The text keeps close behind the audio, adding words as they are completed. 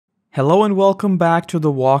Hello and welcome back to The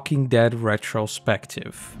Walking Dead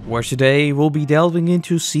Retrospective, where today we'll be delving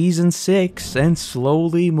into Season 6 and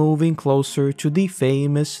slowly moving closer to the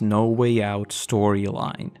famous No Way Out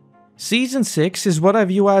storyline. Season 6 is what I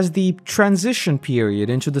view as the transition period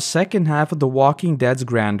into the second half of The Walking Dead's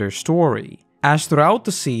grander story, as throughout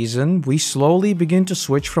the season we slowly begin to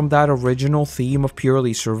switch from that original theme of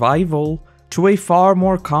purely survival to a far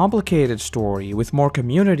more complicated story with more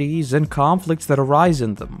communities and conflicts that arise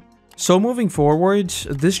in them. So moving forward,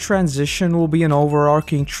 this transition will be an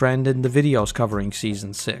overarching trend in the videos covering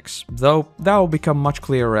Season 6, though that will become much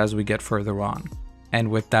clearer as we get further on. And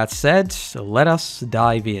with that said, let us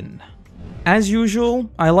dive in. As usual,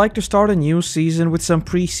 I like to start a new season with some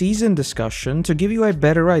pre-season discussion to give you a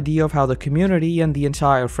better idea of how the community and the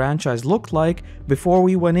entire franchise looked like before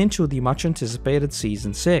we went into the much anticipated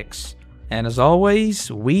Season 6. And as always,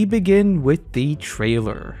 we begin with the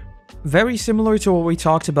trailer. Very similar to what we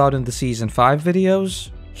talked about in the Season 5 videos,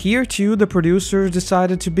 here too the producers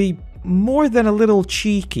decided to be more than a little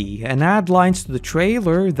cheeky and add lines to the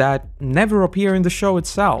trailer that never appear in the show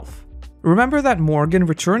itself. Remember that Morgan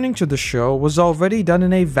returning to the show was already done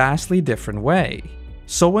in a vastly different way.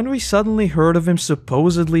 So when we suddenly heard of him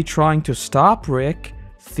supposedly trying to stop Rick,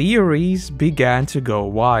 theories began to go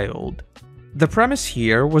wild. The premise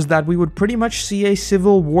here was that we would pretty much see a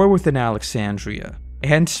civil war within Alexandria,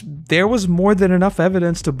 and there was more than enough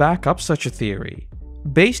evidence to back up such a theory.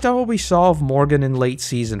 Based on what we saw of Morgan in late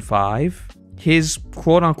Season 5, his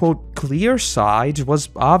quote-unquote clear side was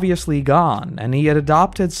obviously gone, and he had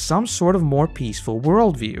adopted some sort of more peaceful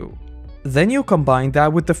worldview. Then you combine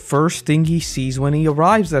that with the first thing he sees when he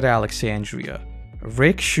arrives at Alexandria,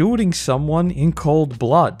 Rick shooting someone in cold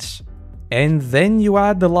blood. And then you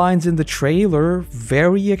add the lines in the trailer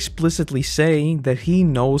very explicitly saying that he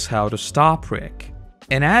knows how to stop Rick.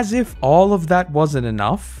 And as if all of that wasn't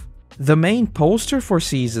enough, the main poster for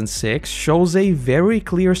Season 6 shows a very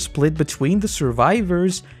clear split between the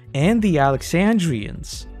survivors and the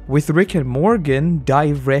Alexandrians, with Rick and Morgan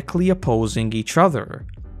directly opposing each other.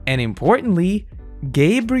 And importantly,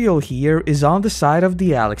 Gabriel here is on the side of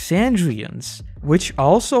the Alexandrians, which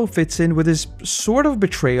also fits in with his sort of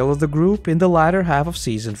betrayal of the group in the latter half of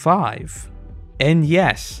Season 5. And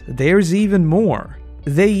yes, there's even more.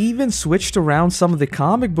 They even switched around some of the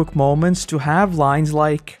comic book moments to have lines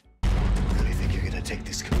like, "Really think you're gonna take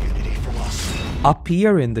this community from us?"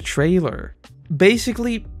 appear in the trailer.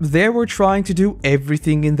 Basically, they were trying to do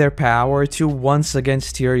everything in their power to once again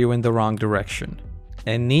steer you in the wrong direction.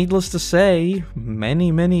 And needless to say,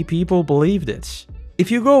 many people believed it. If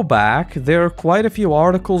you go back, there are quite a few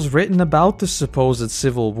articles written about the supposed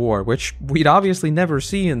civil war, which we'd obviously never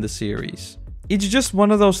see in the series. It's just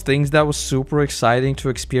one of those things that was super exciting to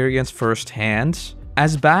experience firsthand,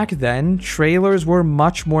 as back then, trailers were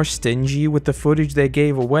much more stingy with the footage they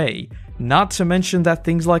gave away, not to mention that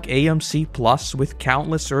things like AMC Plus with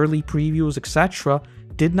countless early previews etc.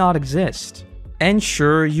 did not exist. And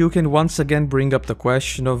sure, you can once again bring up the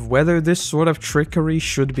question of whether this sort of trickery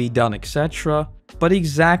should be done etc, but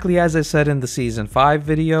exactly as I said in the Season 5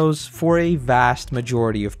 videos, for a vast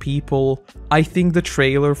majority of people, I think the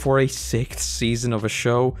trailer for a 6th season of a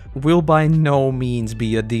show will by no means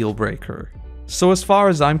be a deal breaker. So as far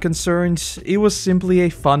as I'm concerned, it was simply a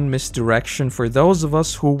fun misdirection for those of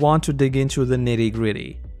us who want to dig into the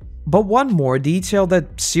nitty-gritty. But one more detail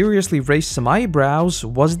that seriously raised some eyebrows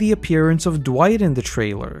was the appearance of Dwight in the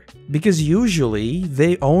trailer, because usually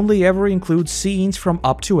they only ever include scenes from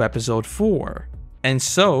up to episode 4. And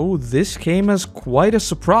so, this came as quite a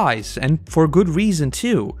surprise, and for good reason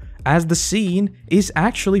too, as the scene is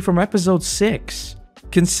actually from episode 6.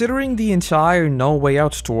 Considering the entire No Way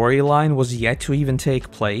Out storyline was yet to even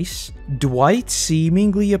take place, Dwight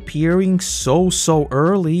seemingly appearing so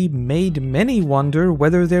early made many wonder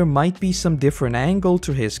whether there might be some different angle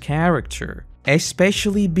to his character,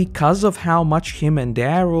 especially because of how much him and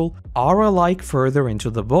Daryl are alike further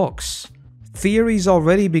into the books. Theories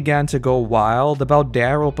already began to go wild about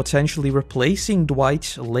Daryl potentially replacing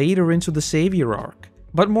Dwight later into the Savior arc,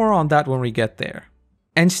 but more on that when we get there.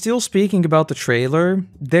 And still speaking about the trailer,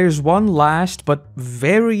 there's one last but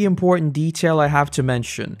very important detail I have to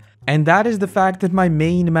mention, and that is the fact that my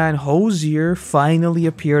main man HOZIER finally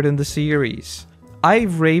appeared in the series.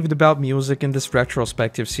 I've raved about music in this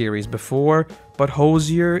retrospective series before, but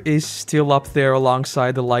HOZIER is still up there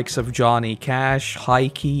alongside the likes of Johnny Cash,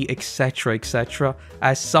 Heike, etc.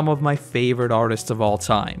 as some of my favorite artists of all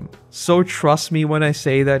time. So trust me when I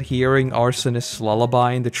say that hearing Arsonist's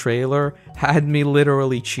Lullaby in the trailer had me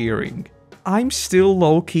literally cheering. I'm still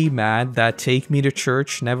low-key mad that Take Me to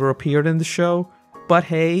Church never appeared in the show, but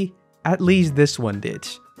hey, at least this one did.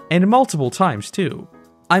 and multiple times too.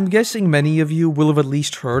 I'm guessing many of you will have at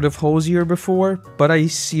least heard of HOZIER before, but I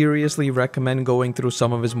seriously recommend going through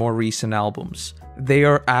some of his more recent albums. They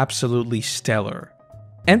are absolutely stellar.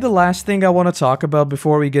 And the last thing I want to talk about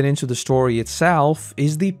before we get into the story itself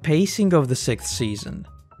is the pacing of the 6th season.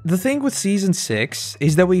 The thing with season 6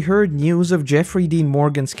 is that we heard news of Jeffrey Dean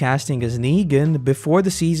Morgan's casting as Negan before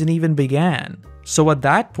the season even began. So at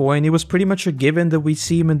that point, it was pretty much a given that we'd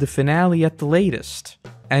see him in the finale at the latest.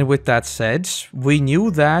 And with that said, we knew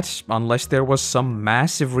that, unless there was some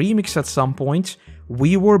massive remix at some point,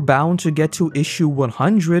 we were bound to get to issue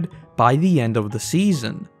 100 by the end of the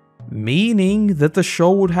season. Meaning that the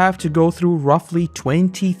show would have to go through roughly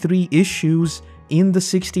 23 issues in the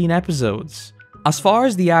 16 episodes. As far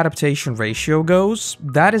as the adaptation ratio goes,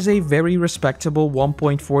 that is a very respectable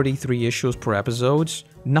 1.43 issues per episode.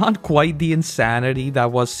 Not quite the insanity that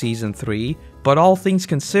was season 3, but all things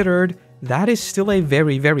considered, that is still a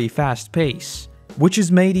very fast pace, which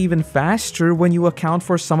is made even faster when you account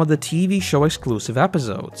for some of the TV show exclusive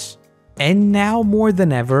episodes. And now more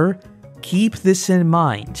than ever, keep this in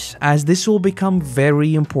mind, as this will become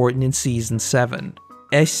very important in season 7,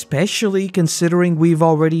 especially considering we've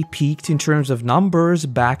already peaked in terms of numbers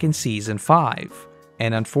back in season 5.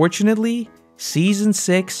 And unfortunately, season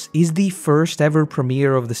 6 is the first ever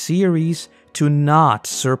premiere of the series to not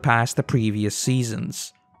surpass the previous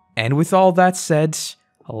seasons. And with all that said,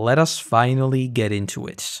 let us finally get into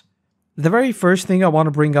it. The very first thing I want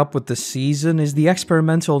to bring up with this season is the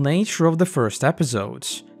experimental nature of the first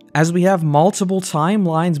episodes, as we have multiple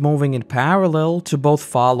timelines moving in parallel to both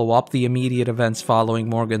follow up the immediate events following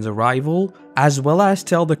Morgan's arrival, as well as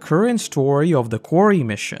tell the current story of the Quarry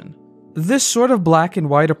Mission. This sort of black and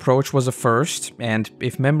white approach was a first, and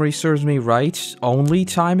if memory serves me right, only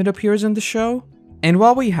time it appears in the show. And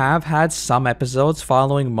while we have had some episodes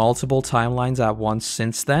following multiple timelines at once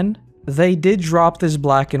since then, they did drop this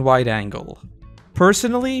black and white angle.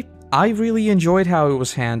 Personally, I really enjoyed how it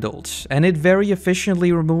was handled, and it very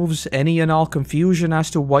efficiently removes any and all confusion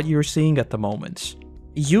as to what you're seeing at the moment.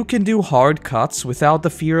 You can do hard cuts without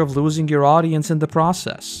the fear of losing your audience in the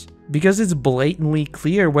process, because it's blatantly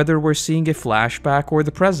clear whether we're seeing a flashback or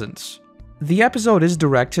the present. The episode is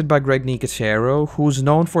directed by Greg Nicotero, who's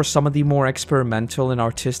known for some of the more experimental and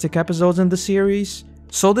artistic episodes in the series,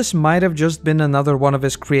 so this might have just been another one of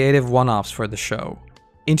his creative one-offs for the show.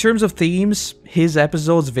 In terms of themes, his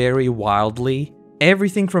episodes vary wildly,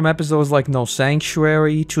 everything from episodes like No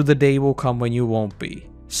Sanctuary to The Day Will Come When You Won't Be.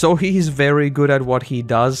 So he's very good at what he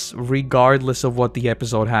does, regardless of what the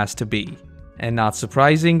episode has to be. And not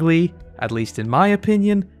surprisingly, at least in my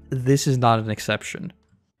opinion, this is not an exception.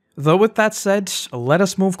 Though with that said, let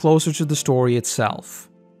us move closer to the story itself.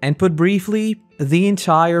 And put briefly, the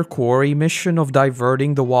entire Quarry Mission of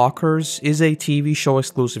diverting the Walkers is a TV show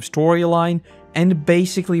exclusive storyline and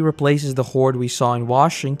basically replaces the Horde we saw in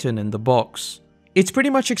Washington in the books. It's pretty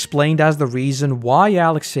much explained as the reason why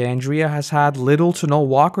Alexandria has had little to no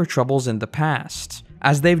Walker troubles in the past,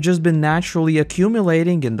 as they've just been naturally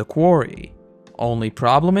accumulating in the quarry. Only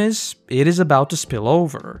problem is, it is about to spill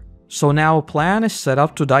over, so now a plan is set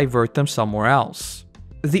up to divert them somewhere else.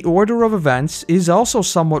 The order of events is also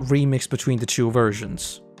somewhat remixed between the two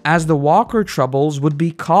versions, as the Walker troubles would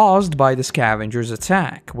be caused by the Scavengers'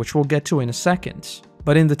 attack, which we'll get to in a second.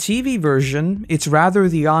 But in the TV version, it's rather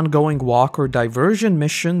the ongoing Walker diversion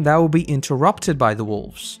mission that will be interrupted by the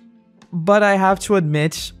wolves. But I have to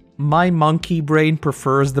admit, my monkey brain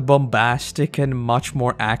prefers the bombastic and much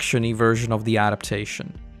more action-y version of the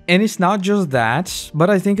adaptation. And it's not just that, but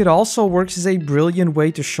I think it also works as a brilliant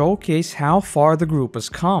way to showcase how far the group has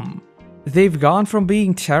come. They've gone from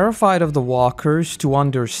being terrified of the Walkers to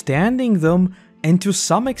understanding them, and to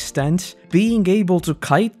some extent, being able to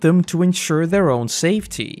kite them to ensure their own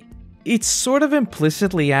safety. It sort of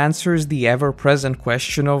implicitly answers the ever-present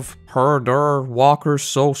question of, herder, Walkers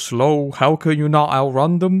so slow, how can you not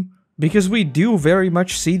outrun them? Because we do very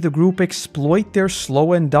much see the group exploit their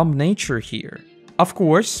slow and dumb nature here. Of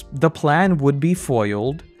course, the plan would be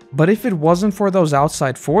foiled, but if it wasn't for those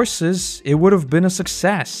outside forces, it would have been a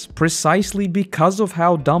success, precisely because of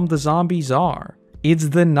how dumb the zombies are. It's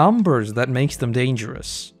the numbers that makes them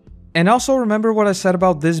dangerous. And also remember what I said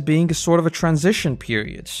about this being a sort of a transition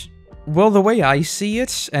period. Well, the way I see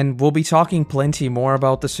it, and we'll be talking plenty more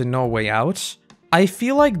about this in No Way Out, I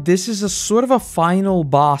feel like this is a sort of a final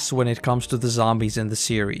boss when it comes to the zombies in the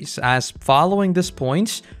series, as following this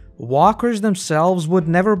point, Walkers themselves would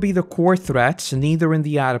never be the core threats neither in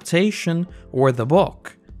the adaptation or the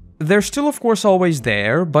book. They're still of course always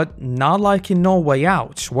there, but not like in No Way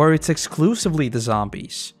Out, where it's exclusively the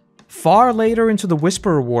zombies. Far later into the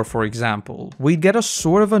Whisperer War, for example, we'd get a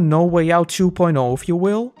sort of a No Way Out 2.0 if you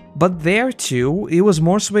will, but there too, it was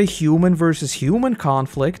more so a human versus human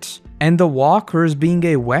conflict, and the walkers being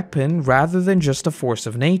a weapon rather than just a force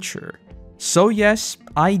of nature. So yes,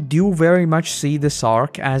 I do very much see this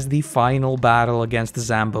arc as the final battle against the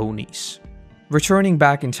Zambonis. Returning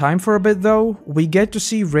back in time for a bit though, we get to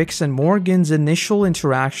see Rick's and Morgan's initial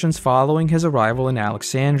interactions following his arrival in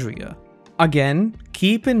Alexandria. Again,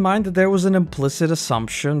 keep in mind that there was an implicit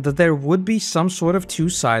assumption that there would be some sort of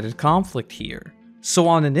two-sided conflict here. So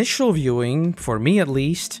on initial viewing, for me at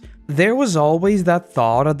least, there was always that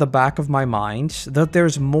thought at the back of my mind that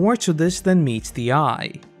there's more to this than meets the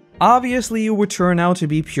eye. Obviously it would turn out to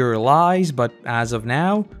be pure lies, but as of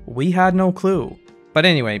now, we had no clue. But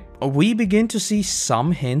anyway, we begin to see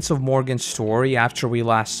some hints of Morgan's story after we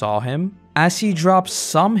last saw him, as he drops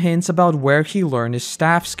some hints about where he learned his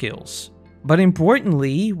staff skills. But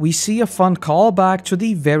importantly, we see a fun callback to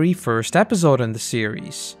the very first episode in the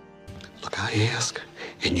series. Look, I ask,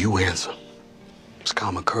 and you answer. It's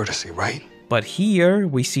common courtesy, right? But here,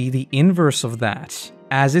 we see the inverse of that,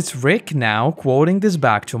 as it's Rick now quoting this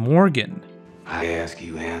back to Morgan. I ask,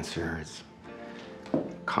 you answer. It's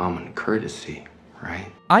common courtesy,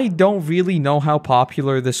 right? I don't really know how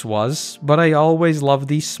popular this was, but I always love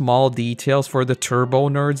these small details for the turbo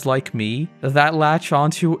nerds like me that latch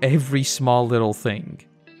onto every small little thing.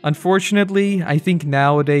 Unfortunately, I think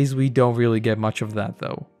nowadays we don't really get much of that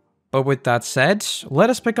though. But with that said, let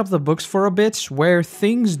us pick up the books for a bit, where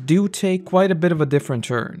things do take quite a bit of a different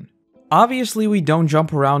turn. Obviously, we don't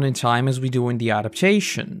jump around in time as we do in the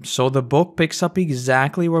adaptation, so the book picks up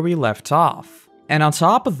exactly where we left off. And on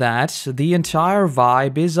top of that, the entire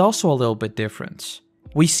vibe is also a little bit different.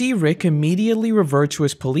 We see Rick immediately revert to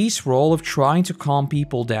his police role of trying to calm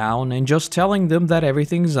people down and just telling them that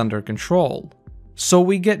everything's under control. So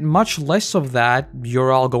we get much less of that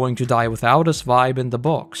 "you're all going to die without us" vibe in the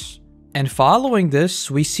books. And following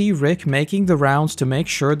this, we see Rick making the rounds to make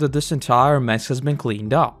sure that this entire mess has been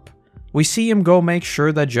cleaned up. We see him go make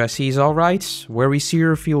sure that Jessie's alright, where we see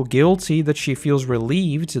her feel guilty that she feels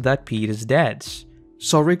relieved that Pete is dead.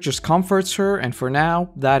 So Rick just comforts her, and for now,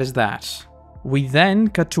 that is that. We then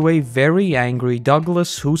cut to a very angry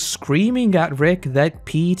Douglas who's screaming at Rick that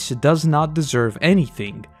Pete does not deserve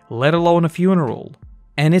anything, let alone a funeral.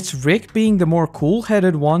 And it's Rick being the more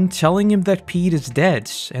cool-headed one telling him that Pete is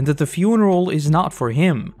dead, and that the funeral is not for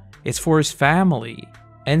him, it's for his family.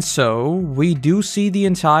 And so, we do see the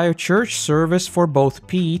entire church service for both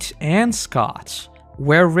Pete and Scott,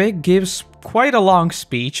 where Rick gives quite a long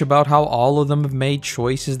speech about how all of them have made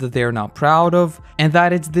choices that they're not proud of, and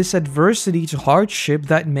that it's this adversity to hardship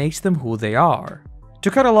that makes them who they are.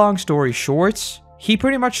 To cut a long story short, he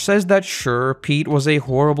pretty much says that sure, Pete was a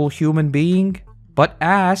horrible human being, but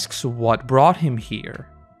asks what brought him here.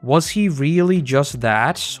 Was he really just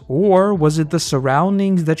that, or was it the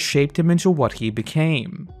surroundings that shaped him into what he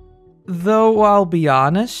became? Though I'll be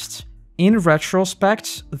honest, in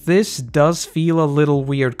retrospect, this does feel a little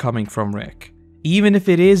weird coming from Rick, even if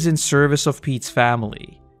it is in service of Pete's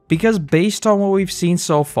family. Because based on what we've seen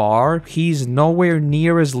so far, he's nowhere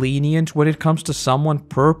near as lenient when it comes to someone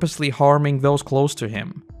purposely harming those close to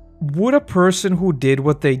him. Would a person who did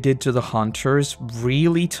what they did to the Hunters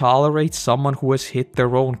really tolerate someone who has hit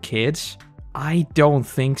their own kids? I don't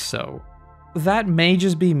think so. That may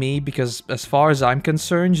just be me because as far as I'm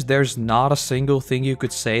concerned, there's not a single thing you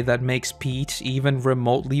could say that makes Pete even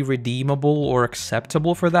remotely redeemable or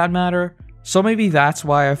acceptable for that matter. So maybe that's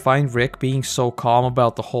why I find Rick being so calm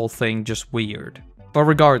about the whole thing just weird. But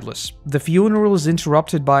regardless, the funeral is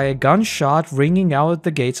interrupted by a gunshot ringing out at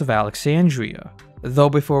the gates of Alexandria.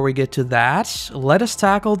 Though before we get to that, let us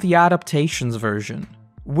tackle the adaptation's version,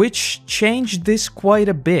 which changed this quite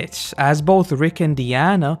a bit, as both Rick and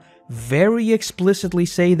Deanna very explicitly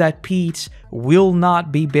say that Pete will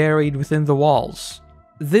not be buried within the walls.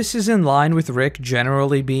 This is in line with Rick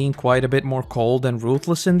generally being quite a bit more cold and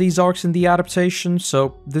ruthless in these arcs in the adaptation,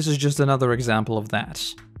 so this is just another example of that.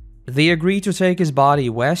 They agree to take his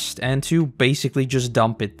body west and to basically just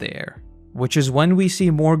dump it there, which is when we see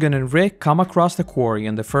Morgan and Rick come across the quarry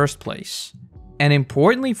in the first place. And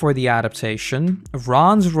importantly for the adaptation,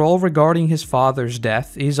 Ron's role regarding his father's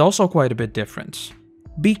death is also quite a bit different.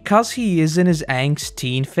 Because he is in his angst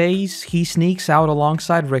teen phase, he sneaks out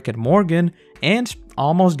alongside Rick and Morgan and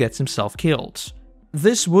almost gets himself killed.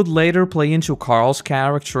 This would later play into Carl's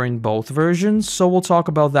character in both versions, so we'll talk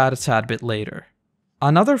about that a tad bit later.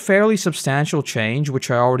 Another fairly substantial change,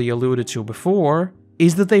 which I already alluded to before,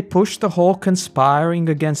 is that they pushed the whole conspiring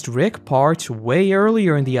against Rick part way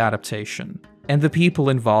earlier in the adaptation, and the people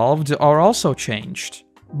involved are also changed.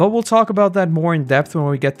 but we'll talk about that more in depth when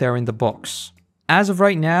we get there in the books. As of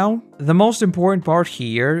right now, the most important part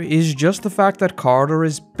here is just the fact that Carter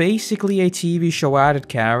is basically a TV show added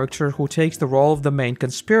character who takes the role of the main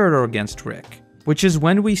conspirator against Rick, which is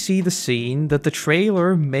when we see the scene that the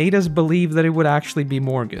trailer made us believe that it would actually be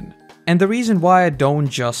Morgan. And the reason why I don't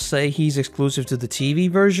just say he's exclusive to the TV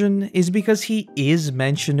version is because he is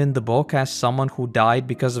mentioned in the book as someone who died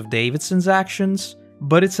because of Davidson's actions,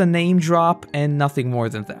 but it's a name drop and nothing more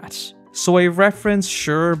than that. So a reference,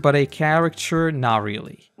 sure, but a character, not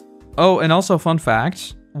really. Oh, and also fun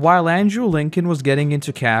fact, while Andrew Lincoln was getting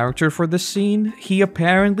into character for this scene, he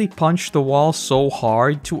apparently punched the wall so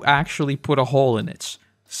hard to actually put a hole in it.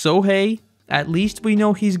 So hey, at least we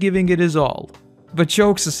know he's giving it his all. But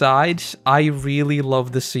jokes aside, I really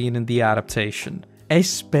love the scene in the adaptation,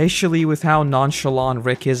 especially with how nonchalant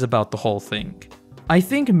Rick is about the whole thing. I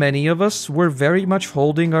think many of us were very much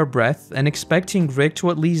holding our breath and expecting Rick to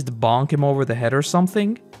at least bonk him over the head or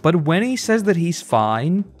something, but when he says that he's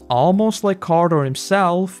fine, almost like Carter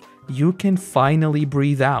himself, you can finally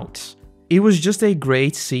breathe out. It was just a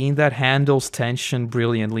great scene that handles tension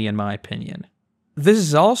brilliantly in my opinion. This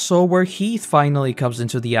is also where Heath finally comes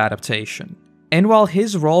into the adaptation. And while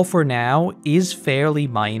his role for now is fairly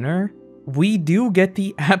minor, we do get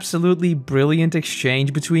the absolutely brilliant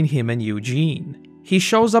exchange between him and Eugene. He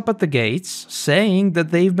shows up at the gates, saying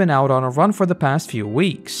that they've been out on a run for the past few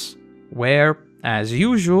weeks, where, as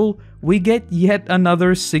usual, we get yet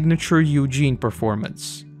another signature Eugene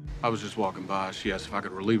performance. I was just walking by. She asked if I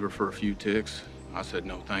could relieve her for a few ticks. I said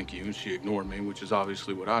no thank you, and she ignored me, which is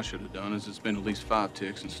obviously what I should have done, as it's been at least 5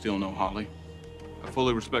 ticks and still no Holly. I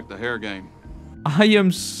fully respect the hair game. I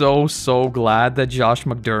am so glad that Josh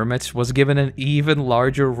McDermott was given an even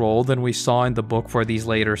larger role than we saw in the book for these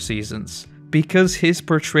later seasons, because his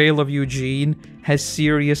portrayal of Eugene has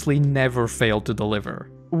seriously never failed to deliver.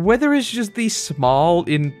 Whether it's just these small,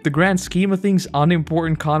 in the grand scheme of things,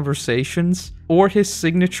 unimportant conversations, or his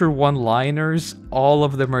signature one-liners, all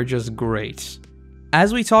of them are just great.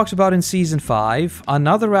 As we talked about in Season 5,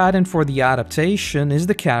 another add-in for the adaptation is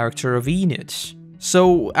the character of Enid.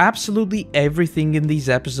 So absolutely everything in these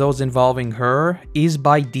episodes involving her is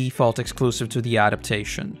by default exclusive to the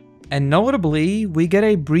adaptation. And notably, we get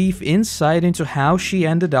a brief insight into how she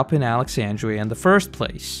ended up in Alexandria in the first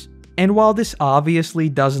place. And while this obviously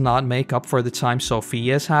does not make up for the time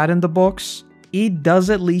Sophia's had in the books, it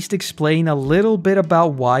does at least explain a little bit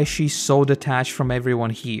about why she's so detached from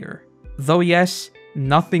everyone here. Though yes,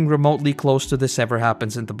 nothing remotely close to this ever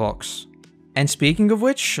happens in the books. And speaking of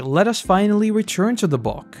which, let us finally return to the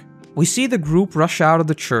book. We see the group rush out of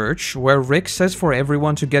the church, where Rick says for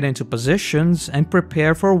everyone to get into positions and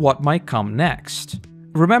prepare for what might come next.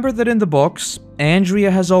 Remember that in the books,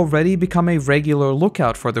 Andrea has already become a regular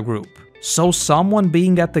lookout for the group, so someone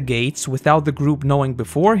being at the gates without the group knowing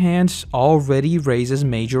beforehand already raises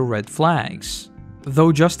major red flags.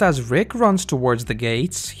 Though just as Rick runs towards the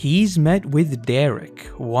gates, he's met with Derek,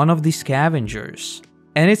 one of the scavengers.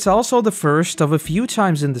 And it's also the first of a few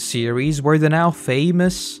times in the series where the now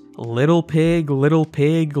famous little pig,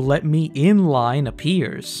 let me in" line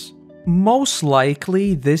appears. Most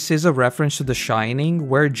likely, this is a reference to The Shining,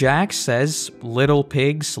 where Jack says, little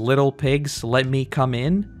pigs, let me come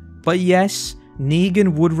in." But yes,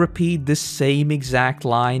 Negan would repeat this same exact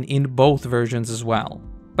line in both versions as well.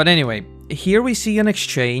 But anyway, here we see an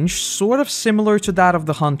exchange sort of similar to that of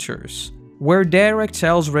the Hunters, where Derek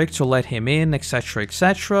tells Rick to let him in,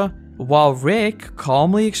 etc, while Rick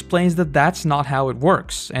calmly explains that that's not how it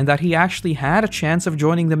works, and that he actually had a chance of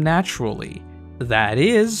joining them naturally. That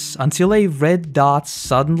is, until a red dot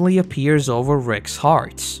suddenly appears over Rick's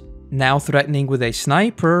heart. Now threatening with a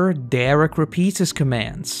sniper, Derek repeats his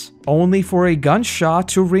commands, only for a gunshot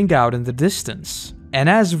to ring out in the distance. And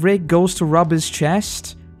as Rick goes to rub his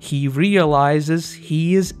chest, he realizes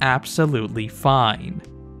he is absolutely fine.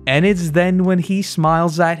 And it's then when he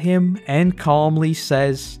smiles at him and calmly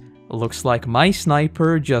says, "Looks like my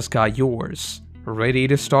sniper just got yours. Ready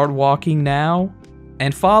to start walking now?"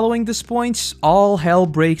 And following this point, all hell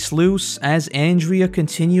breaks loose as Andrea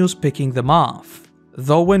continues picking them off.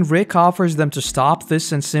 Though when Rick offers them to stop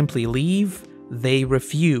this and simply leave, they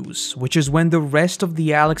refuse, which is when the rest of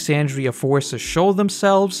the Alexandria forces show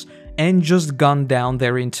themselves and just gun down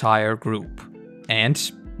their entire group.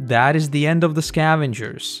 And that is the end of the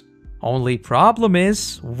scavengers. Only problem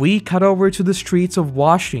is, we cut over to the streets of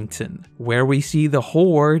Washington, where we see the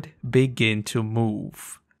Horde begin to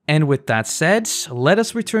move. And with that said, let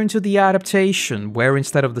us return to the adaptation, where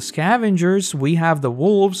instead of the scavengers, we have the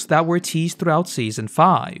wolves that were teased throughout Season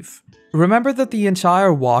 5. Remember that the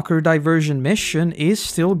entire Walker diversion mission is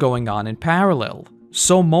still going on in parallel.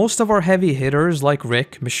 So most of our heavy hitters like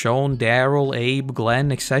Rick, Michonne, Daryl, Abe, Glenn,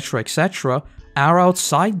 etc. are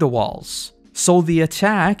outside the walls. So the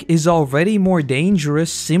attack is already more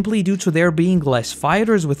dangerous simply due to there being less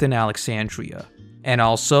fighters within Alexandria. And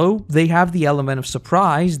also, they have the element of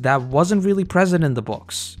surprise that wasn't really present in the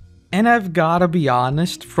books. And I've gotta be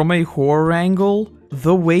honest, from a horror angle,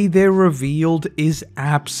 the way they're revealed is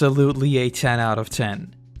absolutely a 10 out of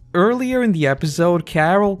 10. Earlier in the episode,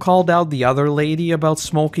 Carol called out the other lady about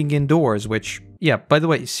smoking indoors, which, yeah, by the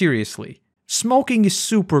way, seriously. Smoking is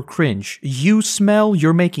super cringe. You smell,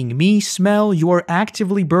 you're making me smell, you are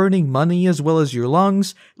actively burning money as well as your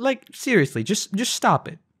lungs. Like, seriously, just stop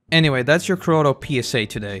it. Anyway, that's your Koroto PSA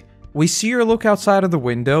today. We see her look outside of the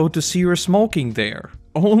window to see her smoking there,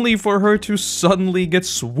 only for her to suddenly get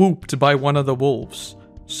swooped by one of the wolves.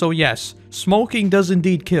 So yes, smoking does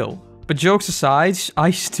indeed kill. But jokes aside,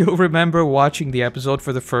 I still remember watching the episode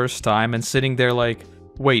for the first time and sitting there like,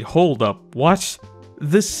 wait, hold up, what?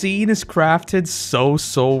 The scene is crafted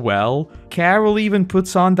so well. Carol even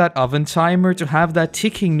puts on that oven timer to have that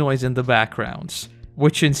ticking noise in the background,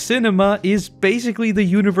 which in cinema is basically the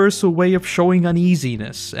universal way of showing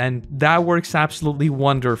uneasiness, and that works absolutely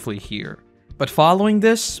wonderfully here. But following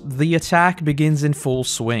this, the attack begins in full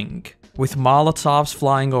swing, with Molotovs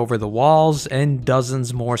flying over the walls and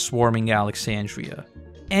dozens more swarming Alexandria.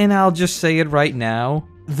 And I'll just say it right now,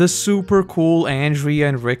 the super cool Andrea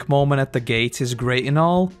and Rick moment at the gates is great and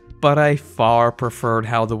all, but I far preferred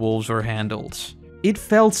how the wolves were handled. It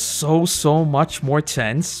felt so much more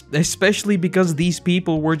tense, especially because these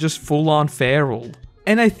people were just full-on feral.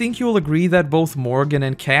 And I think you'll agree that both Morgan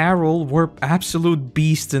and Carol were absolute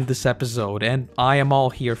beasts in this episode, and I am all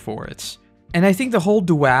here for it. And I think the whole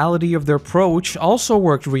duality of their approach also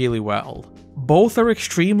worked really well. Both are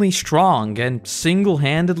extremely strong and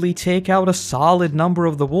single-handedly take out a solid number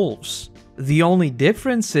of the wolves. The only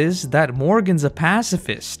difference is that Morgan's a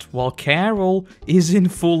pacifist, while Carol is in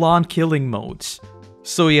full-on killing modes.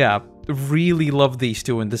 So yeah, really love these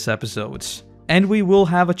two in this episode. And we will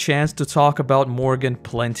have a chance to talk about Morgan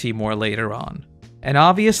plenty more later on. And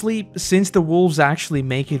obviously, since the wolves actually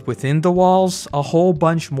make it within the walls, a whole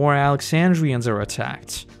bunch more Alexandrians are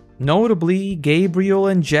attacked. Notably, Gabriel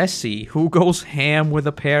and Jesse, who goes ham with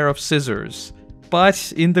a pair of scissors.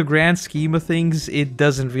 But in the grand scheme of things, it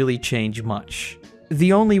doesn't really change much.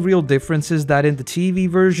 The only real difference is that in the TV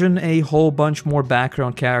version, a whole bunch more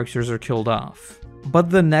background characters are killed off.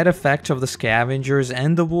 But the net effect of the scavengers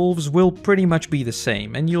and the wolves will pretty much be the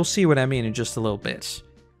same, and you'll see what I mean in just a little bit.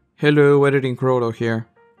 Hello, Editing Koroto here.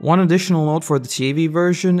 One additional note for the TV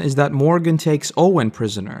version is that Morgan takes Owen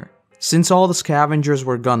prisoner. Since all the scavengers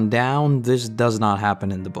were gunned down, this does not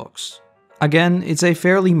happen in the books. Again, it's a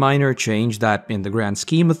fairly minor change that, in the grand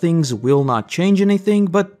scheme of things, will not change anything,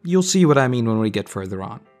 but you'll see what I mean when we get further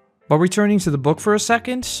on. But returning to the book for a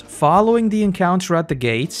second, following the encounter at the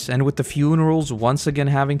gates, and with the funerals once again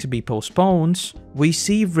having to be postponed, we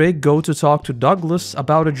see Rick go to talk to Douglas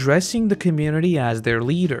about addressing the community as their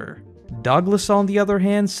leader. Douglas, on the other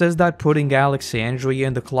hand, says that putting Alexandria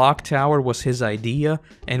in the clock tower was his idea,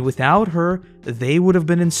 and without her, they would have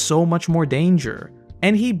been in so much more danger.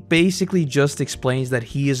 And he basically just explains that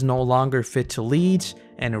he is no longer fit to lead,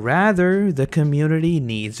 and rather, the community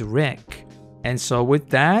needs Rick. And so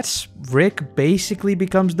with that, Rick basically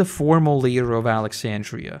becomes the formal leader of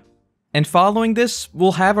Alexandria. And following this,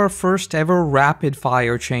 we'll have our first ever rapid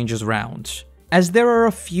fire changes round, as there are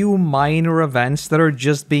a few minor events that are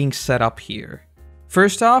just being set up here.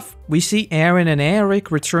 First off, we see Aaron and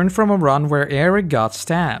Eric return from a run where Eric got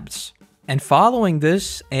stabbed. And following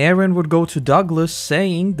this, Aaron would go to Douglas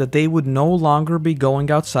saying that they would no longer be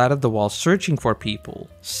going outside of the wall searching for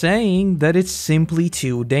people, saying that it's simply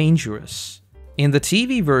too dangerous. In the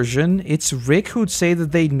TV version, it's Rick who'd say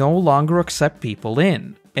that they no longer accept people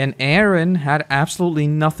in, and Aaron had absolutely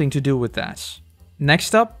nothing to do with that.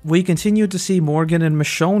 Next up, we continue to see Morgan and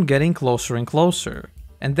Michonne getting closer and closer,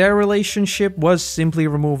 and their relationship was simply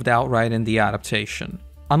removed outright in the adaptation.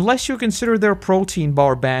 Unless you consider their protein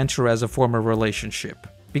bar banter as a form of relationship,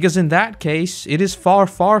 because in that case, it is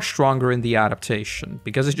far stronger in the adaptation,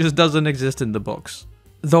 because it just doesn't exist in the books.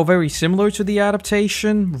 Though very similar to the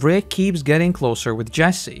adaptation, Rick keeps getting closer with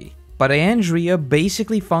Jesse, but Andrea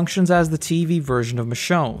basically functions as the TV version of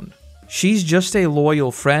Michonne. She's just a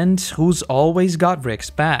loyal friend who's always got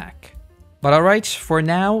Rick's back. But alright, for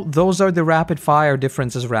now, those are the rapid fire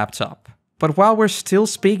differences wrapped up. But while we're still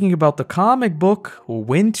speaking about the comic book,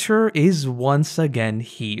 winter is once again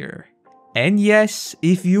here. And yes,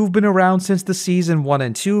 if you've been around since the season 1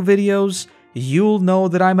 and 2 videos, you'll know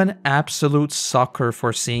that I'm an absolute sucker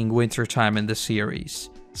for seeing wintertime in the series.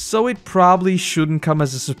 So it probably shouldn't come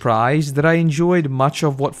as a surprise that I enjoyed much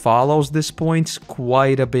of what follows this point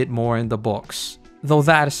quite a bit more in the books. Though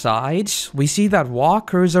that aside, we see that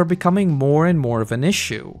walkers are becoming more and more of an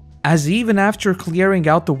issue, as even after clearing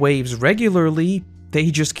out the waves regularly,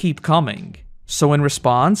 they just keep coming. So in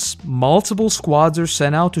response, multiple squads are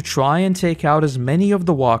sent out to try and take out as many of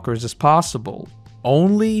the walkers as possible,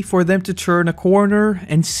 only for them to turn a corner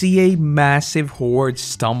and see a massive horde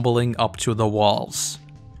stumbling up to the walls.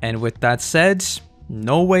 And with that said,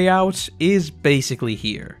 No Way Out is basically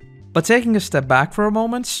here. But taking a step back for a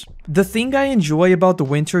moment, the thing I enjoy about the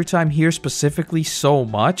wintertime here specifically so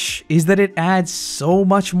much is that it adds so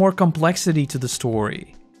much more complexity to the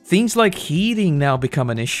story. Things like heating now become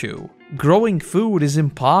an issue. Growing food is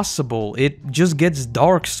impossible, it just gets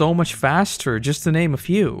dark so much faster, just to name a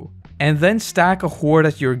few. And then stack a horde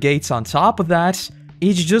at your gates on top of that,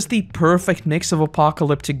 it's just the perfect mix of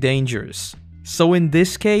apocalyptic dangers. So in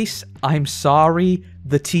this case, I'm sorry,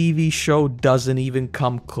 the TV show doesn't even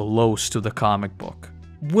come close to the comic book.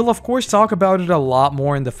 We'll of course talk about it a lot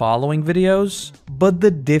more in the following videos, but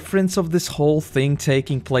the difference of this whole thing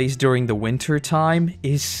taking place during the winter time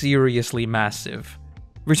is seriously massive.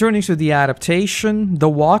 Returning to the adaptation, the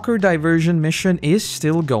Walker diversion mission is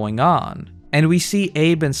still going on, and we see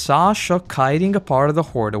Abe and Sasha kiting a part of the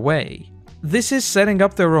horde away. This is setting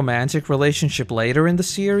up their romantic relationship later in the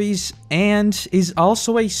series, and is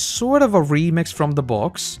also a sort of a remix from the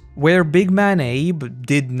books, where Big Man Abe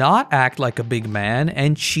did not act like a big man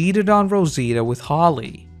and cheated on Rosita with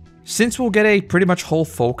Holly. Since we'll get a pretty much whole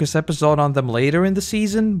focus episode on them later in the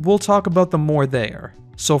season, we'll talk about them more there.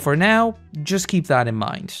 So for now, just keep that in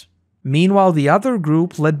mind. Meanwhile, the other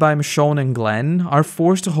group, led by Michonne and Glenn, are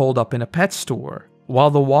forced to hold up in a pet store, while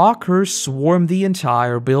the walkers swarm the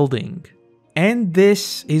entire building. And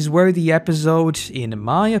this is where the episode, in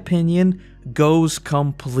my opinion, goes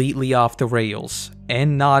completely off the rails,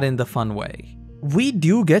 and not in the fun way. We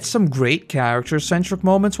do get some great character-centric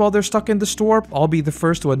moments while they're stuck in the store, I'll be the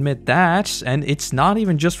first to admit that, and it's not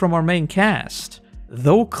even just from our main cast.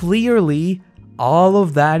 Though clearly, all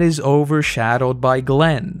of that is overshadowed by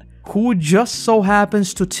Glenn, who just so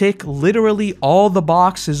happens to tick literally all the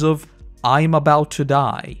boxes of "I'm about to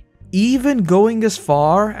die." Even going as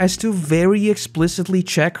far as to very explicitly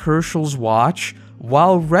check Herschel's watch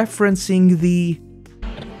while referencing the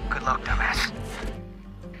 "Good luck, dumbass.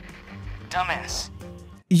 Dumbass."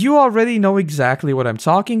 You already know exactly what I'm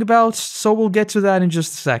talking about, so we'll get to that in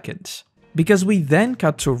just a second. Because we then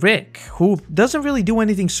cut to Rick, who doesn't really do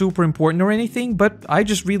anything super important or anything, but I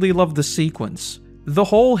just really love the sequence. The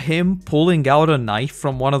whole him pulling out a knife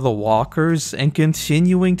from one of the walkers and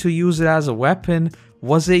continuing to use it as a weapon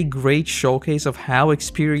was a great showcase of how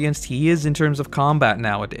experienced he is in terms of combat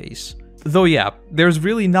nowadays. Though yeah, there's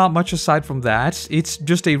really not much aside from that, it's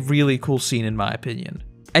just a really cool scene in my opinion.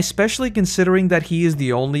 Especially considering that he is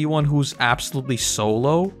the only one who's absolutely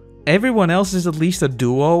solo. Everyone else is at least a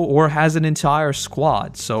duo or has an entire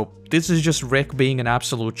squad, so this is just Rick being an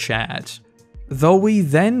absolute Chad. Though we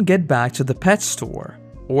then get back to the pet store,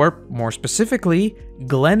 or more specifically,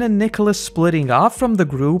 Glenn and Nicholas splitting off from the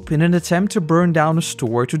group in an attempt to burn down a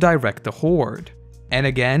store to direct the horde. And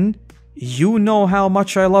again, you know how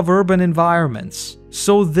much I love urban environments,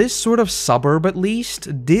 so this sort of suburb at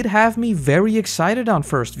least did have me very excited on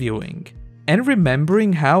first viewing. And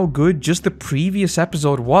remembering how good just the previous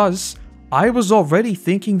episode was, I was already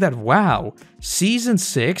thinking that wow, Season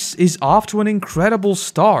 6 is off to an incredible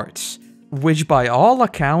start. Which by all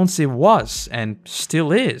accounts it was, and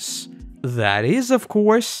still is. That is, of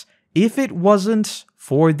course, if it wasn't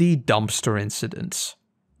for the dumpster incident.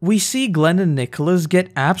 We see Glenn and Nicholas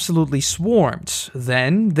get absolutely swarmed,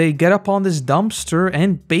 then they get up on this dumpster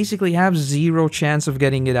and basically have zero chance of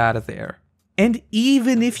getting it out of there. And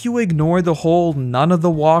even if you ignore the whole none of the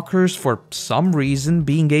walkers for some reason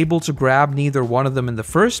being able to grab neither one of them in the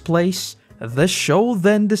first place, the show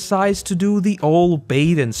then decides to do the old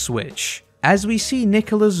bait and switch, as we see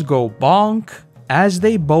Nicholas go bonk as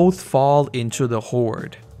they both fall into the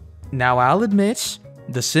horde. Now I'll admit,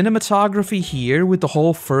 the cinematography here with the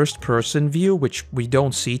whole first-person view, which we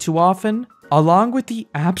don't see too often, along with the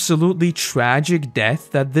absolutely tragic death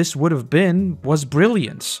that this would have been, was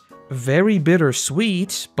brilliant. Very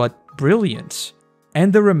bittersweet, but brilliant.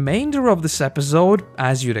 And the remainder of this episode,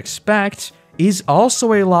 as you'd expect, is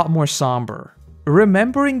also a lot more somber.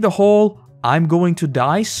 Remembering the whole "I'm going to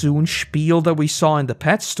die soon" spiel that we saw in the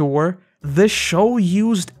pet store, the show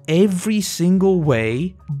used every single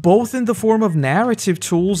way, both in the form of narrative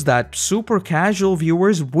tools that super casual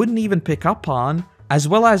viewers wouldn't even pick up on, as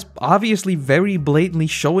well as obviously very blatantly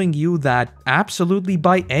showing you that absolutely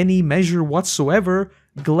by any measure whatsoever,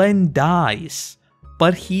 Glenn dies,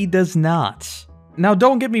 but he does not. Now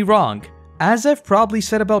don't get me wrong, as I've probably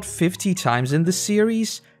said about 50 times in this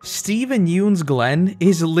series, Steven Yeun's Glenn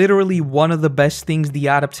is literally one of the best things the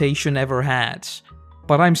adaptation ever had.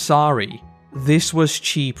 But I'm sorry, this was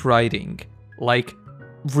cheap writing. Like,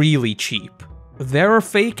 really cheap. There are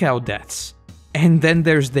fake out deaths, and then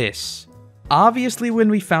there's this. Obviously, when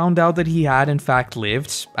we found out that he had in fact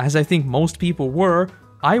lived, as I think most people were,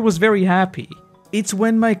 I was very happy. It's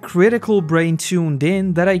when my critical brain tuned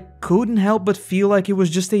in that I couldn't help but feel like it was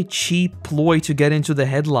just a cheap ploy to get into the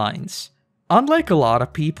headlines. Unlike a lot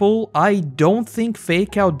of people, I don't think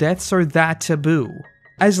fake out deaths are that taboo.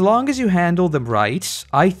 As long as you handle them right,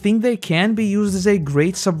 I think they can be used as a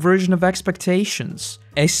great subversion of expectations,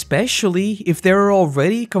 especially if there are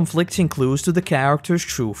already conflicting clues to the character's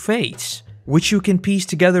true fate, which you can piece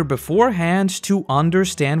together beforehand to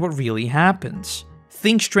understand what really happens.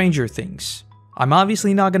 Think Stranger Things. I'm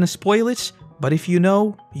obviously not gonna spoil it, but if you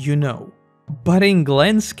know, you know. But in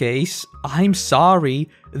Glenn's case, I'm sorry,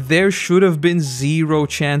 there should have been zero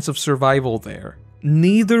chance of survival there.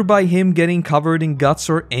 Neither by him getting covered in guts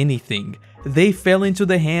or anything. They fell into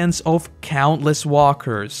the hands of countless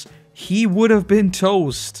walkers. He would have been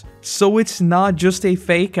toast. So it's not just a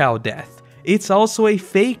fake out death. It's also a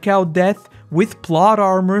fake out death with plot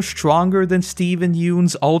armor stronger than Steven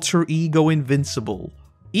Yeun's alter ego Invincible.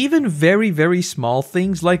 Even very small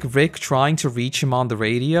things like Rick trying to reach him on the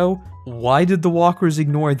radio, why did the walkers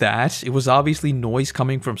ignore that? It was obviously noise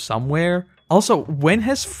coming from somewhere. Also, when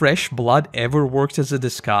has fresh blood ever worked as a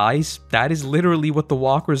disguise? That is literally what the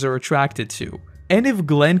walkers are attracted to. And if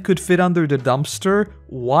Glenn could fit under the dumpster,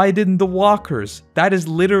 why didn't the walkers? That is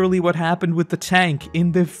literally what happened with the tank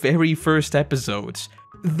in the very first episodes.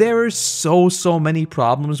 There are so many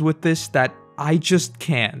problems with this that I just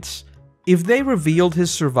can't. If they revealed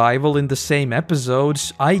his survival in the same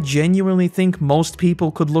episodes, I genuinely think most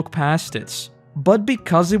people could look past it. But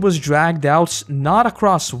because it was dragged out not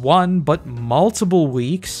across one, but multiple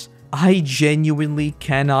weeks, I genuinely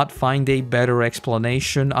cannot find a better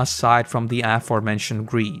explanation aside from the aforementioned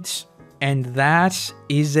greeds. And that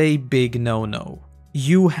is a big no-no.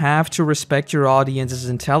 You have to respect your audience's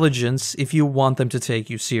intelligence if you want them to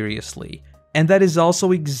take you seriously. And that is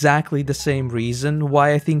also exactly the same reason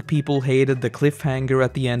why I think people hated the cliffhanger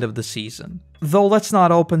at the end of the season. Though let's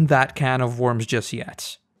not open that can of worms just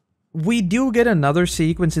yet. We do get another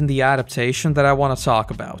sequence in the adaptation that I want to talk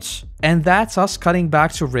about, and that's us cutting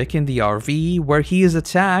back to Rick in the RV where he is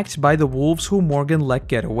attacked by the wolves who Morgan let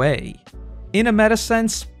get away. In a meta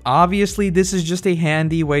sense, obviously this is just a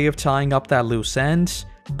handy way of tying up that loose end,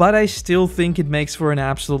 but I still think it makes for an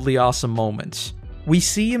absolutely awesome moment. We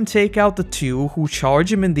see him take out the two who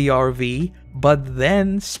charge him in the RV, but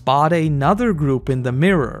then spot another group in the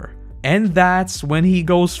mirror. And that's when he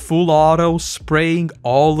goes full auto, spraying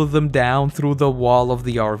all of them down through the wall of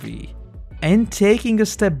the RV. And taking a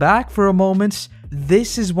step back for a moment,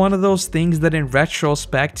 this is one of those things that in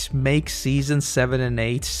retrospect makes season 7 and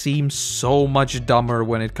 8 seem so much dumber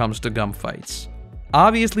when it comes to gunfights.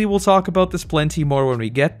 Obviously we'll talk about this plenty more when we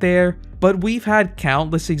get there, but we've had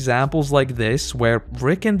countless examples like this where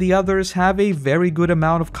Rick and the others have a very good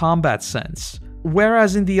amount of combat sense,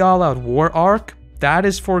 whereas in the All Out War arc, that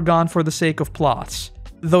is foregone for the sake of plots.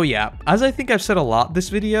 Though yeah, as I think I've said a lot this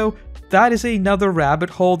video, that is another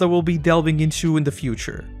rabbit hole that we'll be delving into in the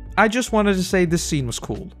future. I just wanted to say this scene was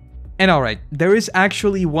cool. And alright, there is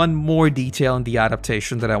actually one more detail in the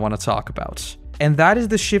adaptation that I want to talk about, and that is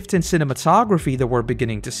the shift in cinematography that we're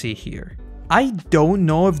beginning to see here. I don't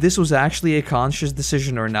know if this was actually a conscious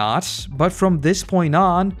decision or not, but from this point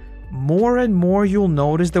on, more and more you'll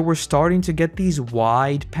notice that we're starting to get these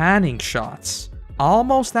wide panning shots.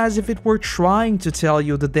 Almost as if it were trying to tell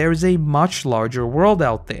you that there is a much larger world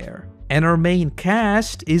out there, and our main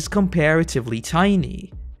cast is comparatively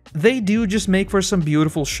tiny. They do just make for some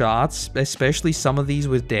beautiful shots, especially some of these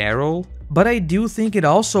with Daryl, but I do think it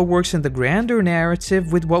also works in the grander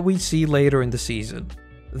narrative with what we see later in the season.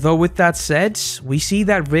 Though with that said, we see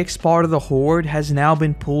that Rick's part of the Horde has now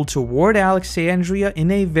been pulled toward Alexandria in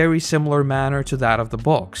a very similar manner to that of the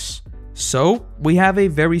books. So, we have a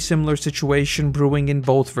very similar situation brewing in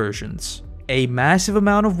both versions. A massive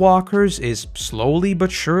amount of walkers is slowly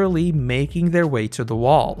but surely making their way to the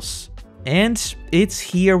walls. And it's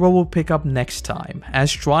here where we'll pick up next time,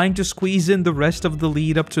 as trying to squeeze in the rest of the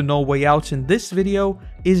lead up to No Way Out in this video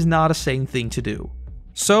is not a sane thing to do.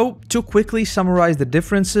 So, to quickly summarize the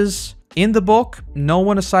differences, in the book, no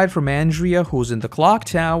one aside from Andrea, who's in the clock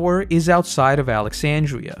tower, is outside of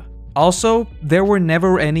Alexandria. Also, there were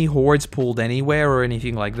never any hordes pulled anywhere or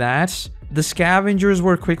anything like that. The scavengers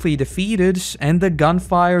were quickly defeated, and the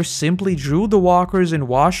gunfire simply drew the walkers in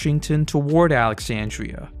Washington toward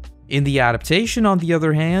Alexandria. In the adaptation, on the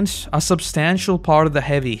other hand, a substantial part of the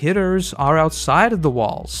heavy hitters are outside of the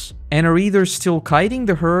walls, and are either still kiting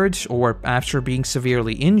the herd or, after being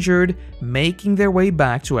severely injured, making their way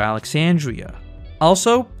back to Alexandria.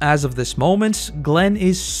 Also, as of this moment, Glenn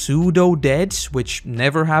is pseudo-dead, which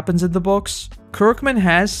never happens in the books. Kirkman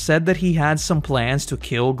has said that he had some plans to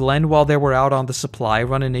kill Glenn while they were out on the supply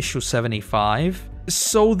run in issue 75,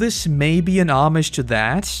 so this may be an homage to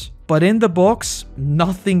that. But in the books,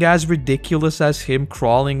 nothing as ridiculous as him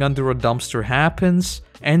crawling under a dumpster happens,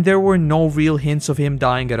 and there were no real hints of him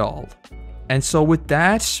dying at all. And so with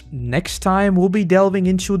that, next time we'll be delving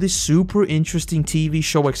into the super interesting TV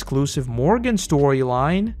show exclusive Morgan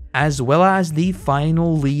storyline, as well as the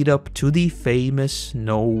final lead up to the famous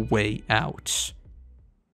No Way Out.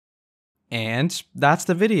 And that's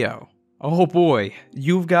the video. Oh boy,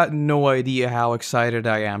 you've got no idea how excited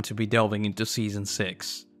I am to be delving into Season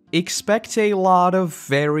 6. Expect a lot of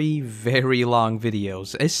very, very long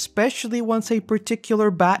videos, especially once a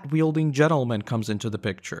particular bat-wielding gentleman comes into the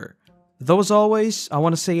picture. Though as always, I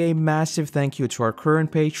want to say a massive thank you to our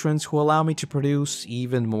current patrons who allow me to produce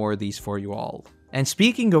even more of these for you all. And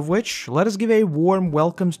speaking of which, let us give a warm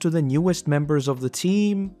welcome to the newest members of the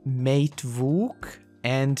team, Mate Vuk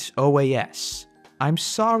and OAS. I'm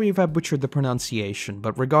sorry if I butchered the pronunciation,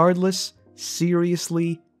 but regardless,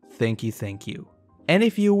 seriously, thank you. And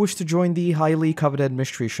if you wish to join the highly coveted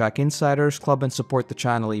Mystery Shack Insiders Club and support the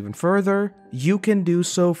channel even further, you can do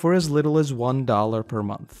so for as little as $1 per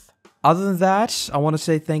month. Other than that, I want to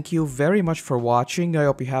say thank you very much for watching. I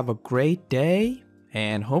hope you have a great day,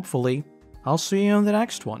 and hopefully, I'll see you on the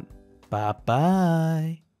next one. Bye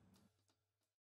bye.